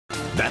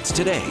That's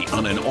today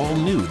on an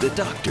all-new The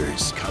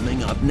Doctors,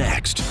 coming up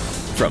next.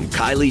 From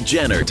Kylie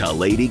Jenner to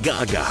Lady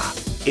Gaga,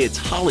 it's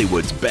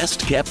Hollywood's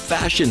best-kept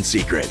fashion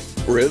secret,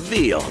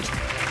 revealed.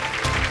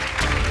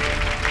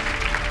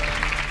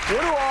 What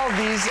do all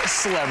these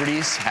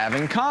celebrities have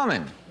in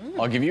common?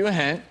 I'll give you a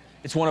hint.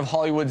 It's one of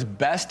Hollywood's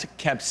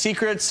best-kept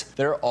secrets.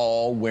 They're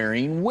all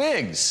wearing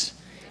wigs.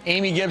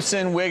 Amy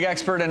Gibson, wig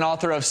expert and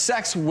author of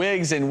Sex,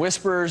 Wigs, and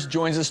Whispers,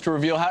 joins us to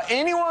reveal how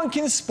anyone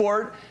can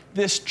sport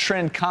this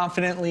trend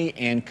confidently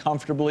and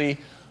comfortably.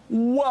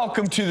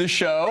 Welcome to the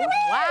show. Wow.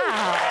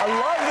 I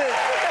love it.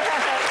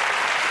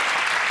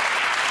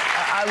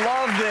 I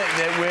love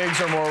that wigs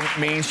are more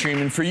mainstream.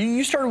 And for you,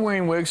 you started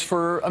wearing wigs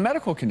for a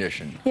medical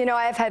condition. You know,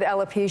 I've had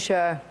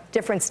alopecia,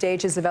 different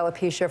stages of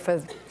alopecia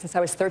since I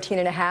was 13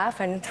 and a half.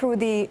 And through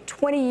the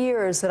 20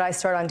 years that I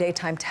started on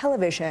daytime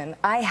television,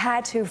 I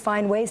had to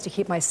find ways to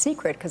keep my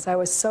secret because I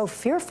was so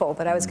fearful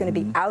that I was going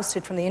to be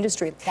ousted from the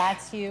industry.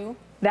 That's you?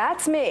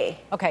 That's me.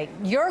 Okay,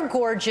 you're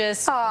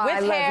gorgeous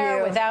with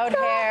hair, without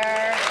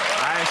hair.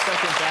 I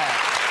second that.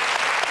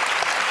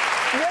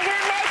 You're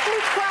going to make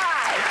me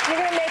cry. You're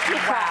going to make me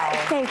cry.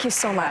 Thank you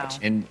so much.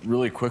 And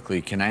really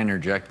quickly, can I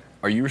interject?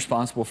 Are you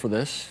responsible for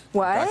this?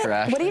 What? Dr.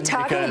 Ashton? What are you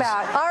talking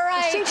about? All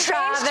right, she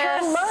changed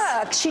her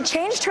look. She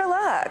changed her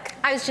look.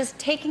 I was just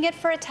taking it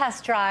for a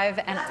test drive,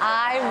 and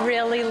I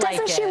really like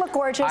it. Doesn't she look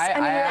gorgeous? I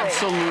mean, really.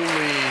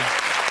 absolutely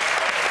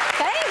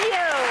Thank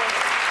you.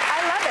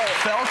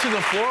 fell to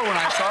the floor when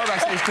I saw her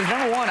backstage because,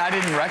 number one, I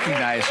didn't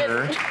recognize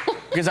her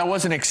because I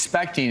wasn't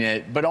expecting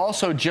it, but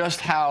also just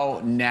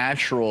how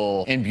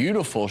natural and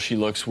beautiful she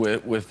looks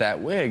with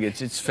that wig.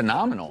 It's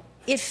phenomenal.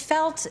 It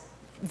felt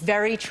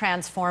very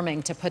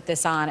transforming to put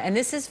this on, and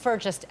this is for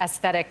just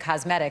aesthetic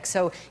cosmetics.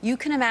 So you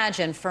can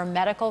imagine, for a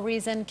medical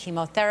reason,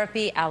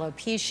 chemotherapy,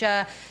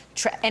 alopecia,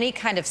 any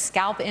kind of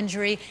scalp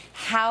injury,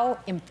 how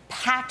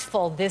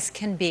impactful this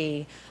can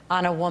be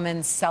on a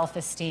woman's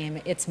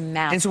self-esteem. It's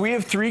massive. And so we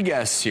have three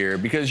guests here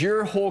because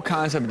your whole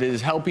concept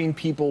is helping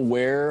people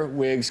wear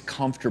wigs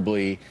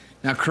comfortably.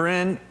 Now,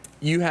 Corinne,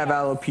 you have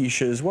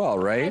alopecia as well,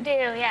 right? I do,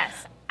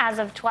 yes. As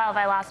of 12,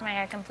 I lost my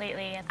hair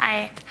completely.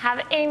 I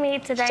have Amy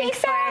to thank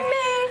for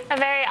a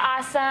very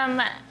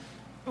awesome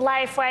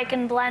life where I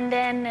can blend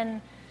in and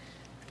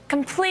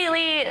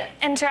completely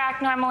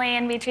interact normally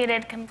and be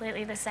treated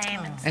completely the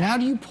same. And how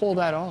do you pull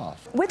that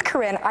off? With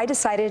Corinne, I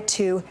decided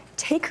to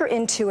take her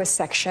into a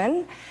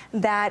section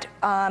that,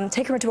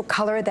 take her into a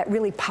color that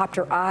really popped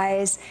her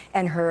eyes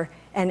and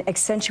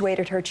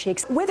accentuated her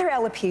cheeks. With her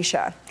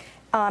alopecia,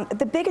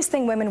 the biggest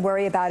thing women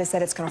worry about is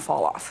that it's gonna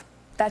fall off.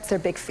 That's their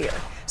big fear.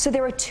 So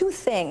there are two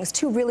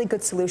really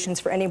good solutions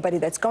for anybody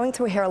that's going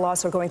through hair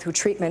loss or going through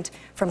treatment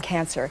from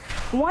cancer.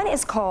 One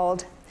is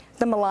called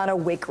the Milano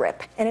Wig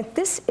Grip. And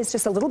this is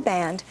just a little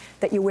band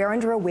that you wear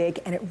under a wig,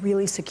 and it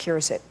really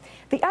secures it.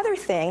 The other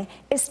thing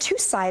is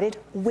two-sided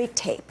wig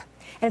tape.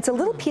 And it's a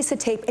little piece of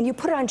tape, and you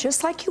put it on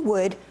just like you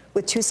would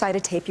with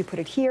two-sided tape. You put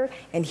it here,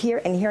 and here,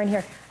 and here, and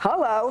here.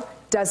 Hello,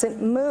 doesn't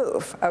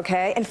move,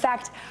 okay? In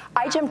fact,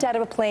 I jumped out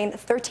of a plane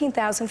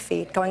 13,000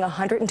 feet, going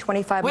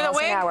 125 miles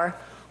an hour,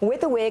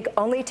 with a wig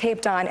only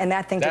taped on, and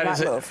that thing did not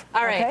move.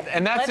 All right, okay?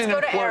 And that's an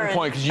important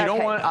point, because you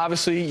don't want,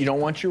 obviously, you don't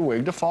want your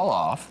wig to fall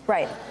off.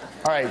 Right.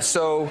 All right,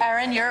 so...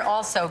 Erin, you're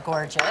also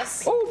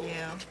gorgeous. Thank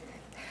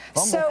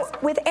you. So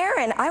with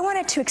Erin, I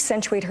wanted to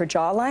accentuate her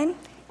jawline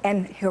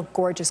and her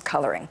gorgeous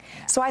coloring.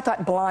 So I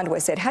thought blonde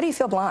was it. How do you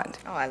feel blonde?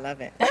 Oh, I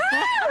love it.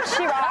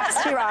 She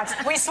rocks, she rocks.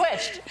 We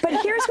switched.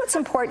 But here's what's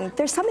important.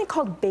 There's something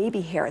called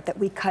baby hair that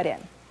we cut in.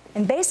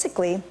 And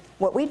basically,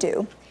 what we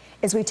do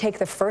is we take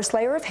the first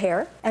layer of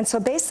hair, and so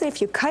basically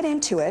if you cut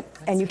into it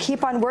and you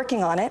keep on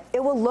working on it,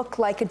 it will look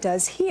like it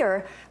does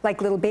here,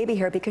 like little baby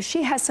hair, because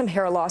she has some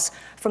hair loss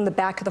from the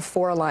back of the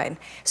foreline.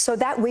 So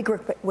that wig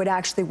would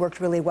actually work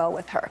really well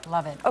with her.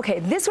 Love it. Okay,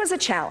 this was a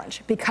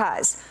challenge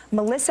because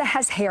Melissa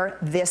has hair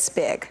this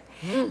big.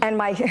 And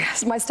my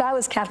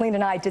stylist, Kathleen,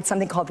 and I did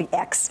something called the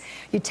X.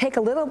 You take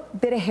a little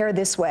bit of hair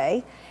this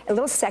way, a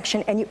little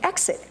section, and you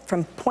X it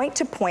from point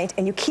to point,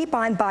 and you keep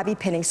on bobby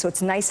pinning so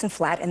it's nice and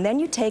flat, and then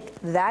you take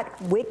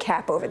that wig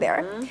cap over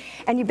there,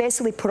 and you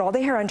basically put all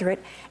the hair under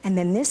it, and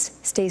then this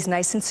stays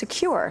nice and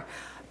secure.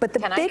 But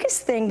the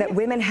biggest thing that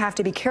women have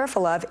to be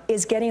careful of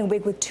is getting a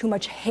wig with too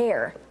much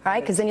hair, right?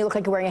 Because then you look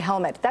like you're wearing a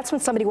helmet. That's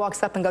when somebody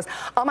walks up and goes,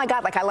 oh my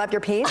God, like I love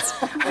your piece,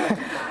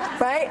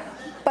 right?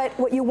 But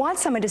what you want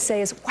someone to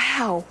say is,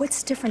 wow,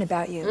 what's different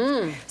about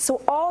you?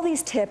 So all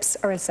these tips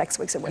are in Sex,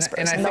 Wigs, and Whispers.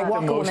 And I think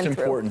the most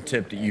important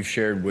tip that you've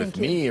shared with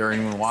me or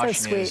anyone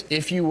watching is,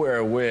 if you wear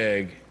a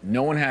wig,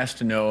 no one has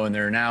to know, and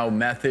there are now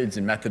methods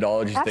and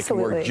methodologies that can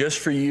work just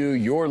for you,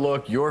 your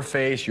look, your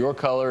face, your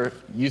color.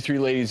 You three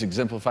ladies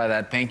exemplify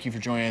that. Thank you for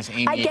joining us,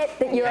 Amy. I get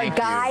that you're a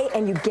guy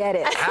and you get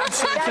it.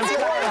 Absolutely.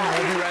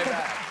 We'll be right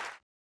back.